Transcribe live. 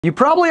You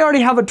probably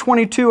already have a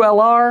 22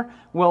 LR.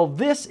 Well,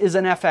 this is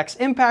an FX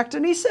Impact,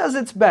 and he says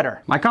it's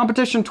better. My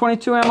competition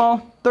 22 ammo,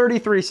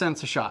 33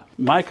 cents a shot.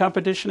 My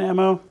competition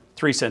ammo,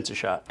 3 cents a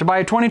shot. To buy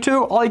a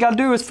 22, all you gotta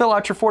do is fill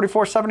out your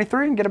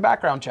 4473 and get a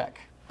background check.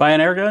 Buy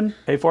an air gun,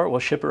 pay for it, we'll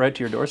ship it right to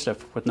your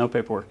doorstep with no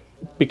paperwork.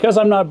 Because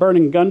I'm not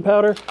burning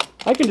gunpowder,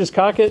 I can just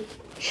cock it,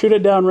 shoot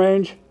it down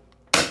range.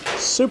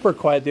 Super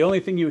quiet. The only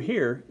thing you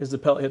hear is the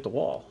pellet hit the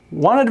wall.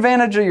 One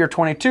advantage of your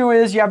 22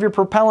 is you have your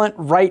propellant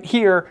right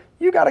here.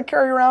 You gotta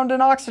carry around an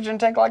oxygen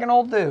tank like an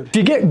old dude. If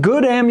you get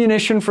good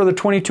ammunition for the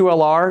 22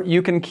 LR,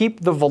 you can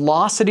keep the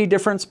velocity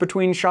difference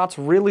between shots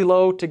really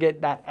low to get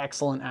that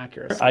excellent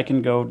accuracy. I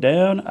can go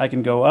down, I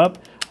can go up,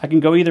 I can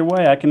go either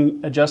way. I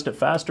can adjust it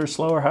faster,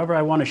 slower, however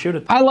I want to shoot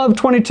it. I love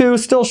 22,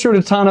 still shoot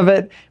a ton of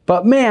it,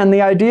 but man,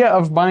 the idea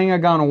of buying a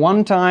gun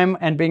one time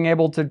and being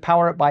able to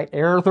power it by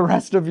air the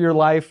rest of your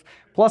life,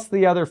 plus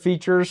the other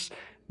features,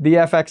 the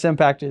FX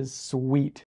Impact is sweet.